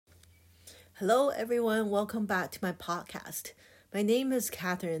Hello, everyone. Welcome back to my podcast. My name is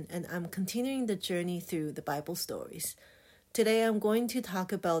Catherine, and I'm continuing the journey through the Bible stories. Today, I'm going to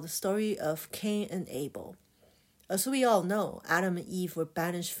talk about the story of Cain and Abel. As we all know, Adam and Eve were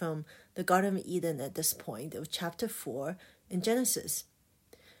banished from the Garden of Eden at this point of chapter 4 in Genesis.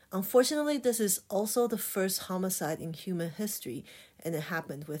 Unfortunately, this is also the first homicide in human history, and it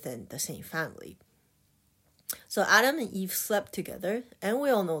happened within the same family. So Adam and Eve slept together, and we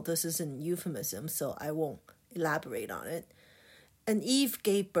all know this is an euphemism, so I won't elaborate on it. And Eve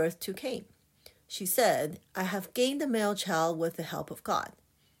gave birth to Cain. She said, "I have gained a male child with the help of God."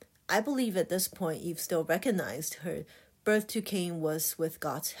 I believe at this point Eve still recognized her birth to Cain was with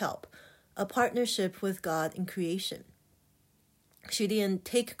God's help, a partnership with God in creation. She didn't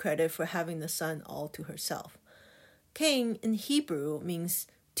take credit for having the son all to herself. Cain in Hebrew means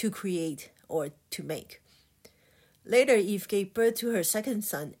to create or to make. Later, Eve gave birth to her second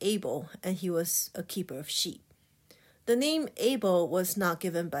son, Abel, and he was a keeper of sheep. The name Abel was not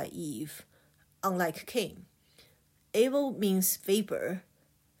given by Eve, unlike Cain. Abel means vapor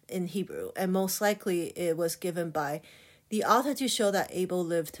in Hebrew, and most likely it was given by the author to show that Abel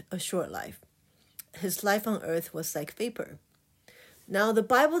lived a short life. His life on earth was like vapor. Now, the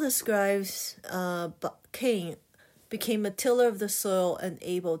Bible describes Cain became a tiller of the soil and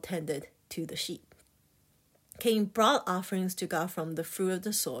Abel tended to the sheep. Cain brought offerings to God from the fruit of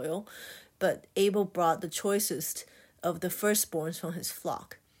the soil, but Abel brought the choicest of the firstborns from his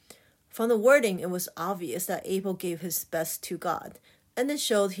flock. From the wording, it was obvious that Abel gave his best to God, and it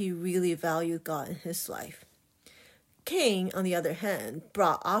showed he really valued God in his life. Cain, on the other hand,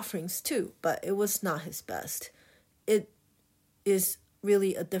 brought offerings too, but it was not his best. It is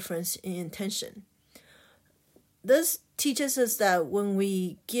really a difference in intention. This teaches us that when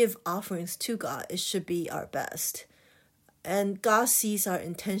we give offerings to God, it should be our best. And God sees our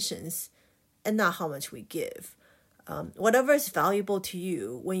intentions and not how much we give. Whatever is valuable to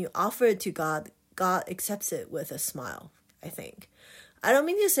you, when you offer it to God, God accepts it with a smile, I think. I don't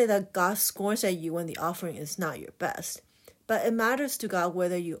mean to say that God scorns at you when the offering is not your best, but it matters to God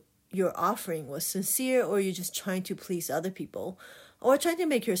whether your offering was sincere or you're just trying to please other people or trying to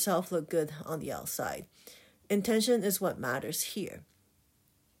make yourself look good on the outside. Intention is what matters here.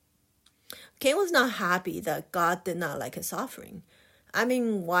 Cain was not happy that God did not like his offering. I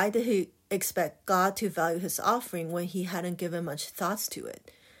mean, why did he expect God to value his offering when he hadn't given much thoughts to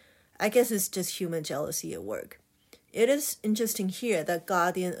it? I guess it's just human jealousy at work. It is interesting here that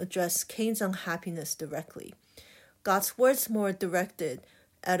God didn't address Cain's unhappiness directly. God's words more directed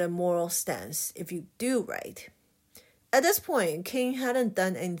at a moral stance if you do right. At this point, Cain hadn't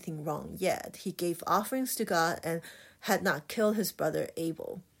done anything wrong yet. He gave offerings to God and had not killed his brother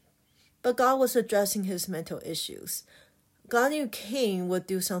Abel. But God was addressing his mental issues. God knew Cain would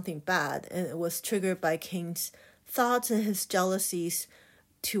do something bad, and it was triggered by Cain's thoughts and his jealousies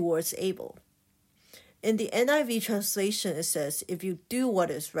towards Abel. In the NIV translation, it says, "If you do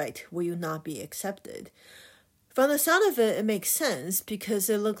what is right, will you not be accepted?" From the sound of it, it makes sense because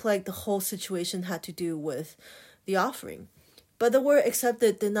it looked like the whole situation had to do with the offering. But the word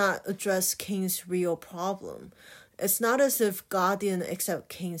accepted did not address Cain's real problem. It's not as if God didn't accept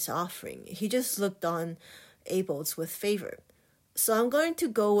Cain's offering. He just looked on Abel's with favor. So I'm going to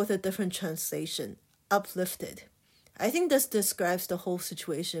go with a different translation, uplifted. I think this describes the whole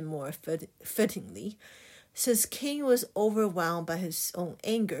situation more fittingly. Since Cain was overwhelmed by his own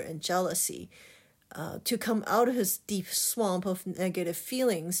anger and jealousy, to come out of his deep swamp of negative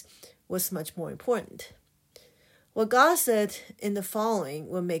feelings was much more important. What God said in the following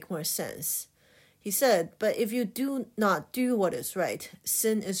will make more sense. He said, "But if you do not do what is right,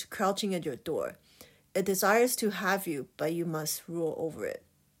 sin is crouching at your door. It desires to have you, but you must rule over it."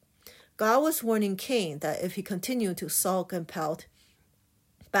 God was warning Cain that if he continued to sulk and pout,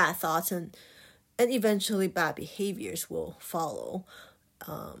 bad thoughts and eventually bad behaviors will follow,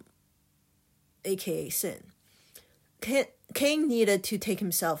 aka sin. Cain needed to take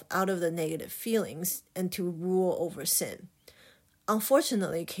himself out of the negative feelings and to rule over sin.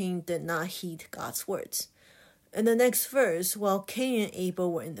 Unfortunately, Cain did not heed God's words. In the next verse, while Cain and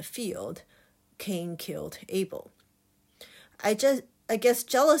Abel were in the field, Cain killed Abel. I guess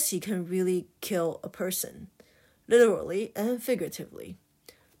jealousy can really kill a person, literally and figuratively.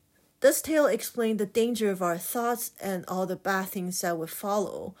 This tale explained the danger of our thoughts and all the bad things that would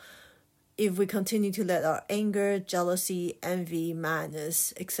follow if we continue to let our anger, jealousy, envy,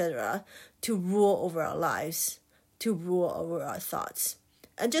 madness, etc. to rule over our lives, to rule over our thoughts.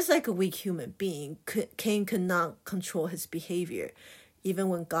 And just like a weak human being, Cain could not control his behavior, even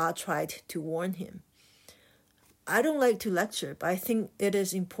when God tried to warn him. I don't like to lecture, but I think it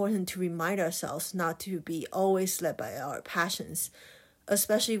is important to remind ourselves not to be always led by our passions,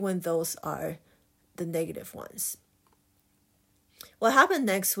 especially when those are the negative ones. What happened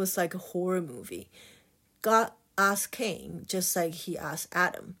next was like a horror movie. God asked Cain, just like he asked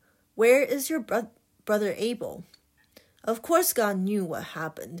Adam, "Where is your brother Abel?" Of course, God knew what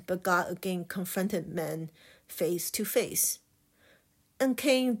happened, but God again confronted men face to face. And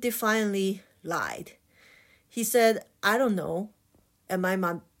Cain defiantly lied. He said, "I don't know. Am I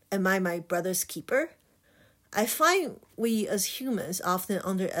my brother's keeper?" I find we as humans often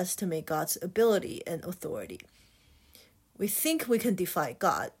underestimate God's ability and authority. We think we can defy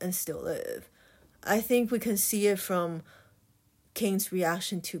God and still live. I think we can see it from Cain's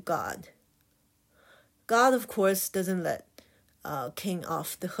reaction to God. God, of course, doesn't let Cain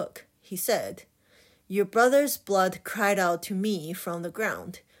off the hook. He said, "Your brother's blood cried out to me from the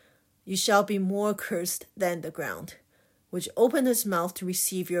ground. You shall be more cursed than the ground, which opened his mouth to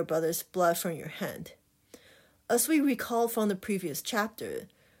receive your brother's blood from your hand." As we recall from the previous chapter,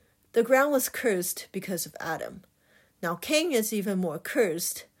 the ground was cursed because of Adam. Now Cain is even more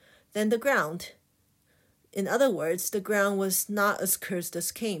cursed than the ground. In other words, the ground was not as cursed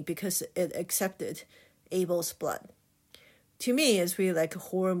as Cain because it accepted Abel's blood. To me, it's really like a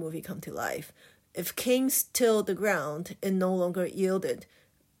horror movie come to life. If Cain tilled the ground, it no longer yielded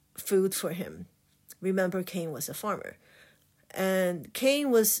food for him. Remember, Cain was a farmer. And Cain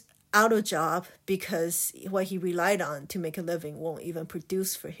was out of job because what he relied on to make a living won't even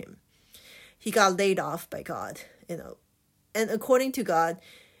produce for him. He got laid off by God, And according to God,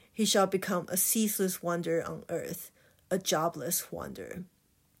 he shall become a ceaseless wonder on earth, a jobless wonder.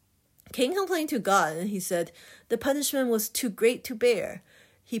 Cain complained to God and he said the punishment was too great to bear.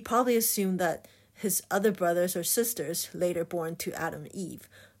 He probably assumed that his other brothers or sisters, later born to Adam and Eve,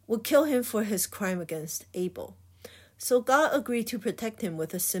 would kill him for his crime against Abel. So God agreed to protect him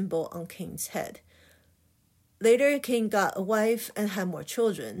with a symbol on Cain's head. Later, Cain got a wife and had more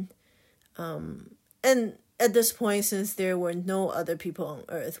children. And at this point, since there were no other people on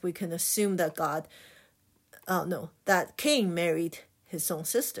earth, we can assume that that Cain married his own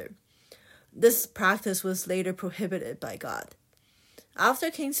sister. This practice was later prohibited by God. After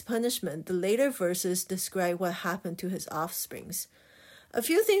Cain's punishment, the later verses describe what happened to his offsprings. A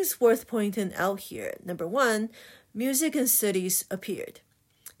few things worth pointing out here. Number one, music and cities appeared.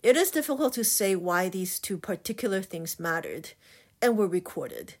 It is difficult to say why these two particular things mattered and were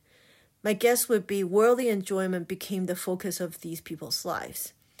recorded. My guess would be worldly enjoyment became the focus of these people's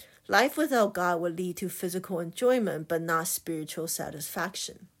lives. Life without God would lead to physical enjoyment, but not spiritual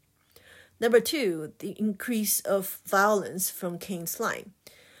satisfaction. Number two, the increase of violence from Cain's line.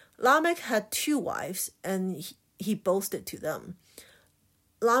 Lamech had 2 wives, and he boasted to them.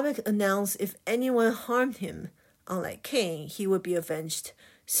 Lamech announced if anyone harmed him, unlike Cain, he would be avenged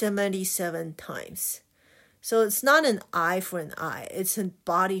 77 times. So it's not an eye for an eye, it's a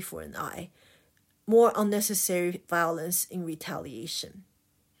body for an eye. More unnecessary violence in retaliation.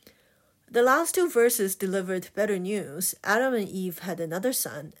 The last 2 verses delivered better news. Adam and Eve had another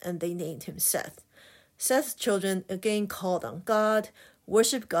son, and they named him Seth. Seth's children again called on God,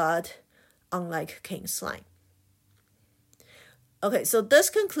 worshiped God, unlike Cain's line. Okay, so this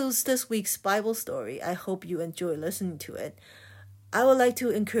concludes this week's Bible story. I hope you enjoy listening to it. I would like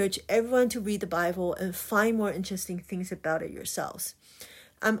to encourage everyone to read the Bible and find more interesting things about it yourselves.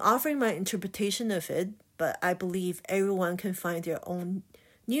 I'm offering my interpretation of it, but I believe everyone can find their own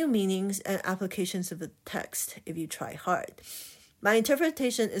new meanings and applications of the text if you try hard. My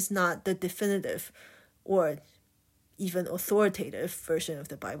interpretation is not the definitive or even authoritative version of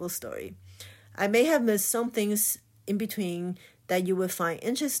the Bible story. I may have missed some things in between that you would find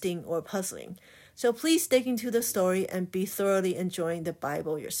interesting or puzzling. So please dig into the story and be thoroughly enjoying the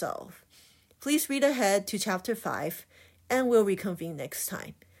Bible yourself. Please read ahead to chapter 5, and we'll reconvene next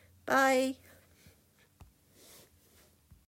time. Bye!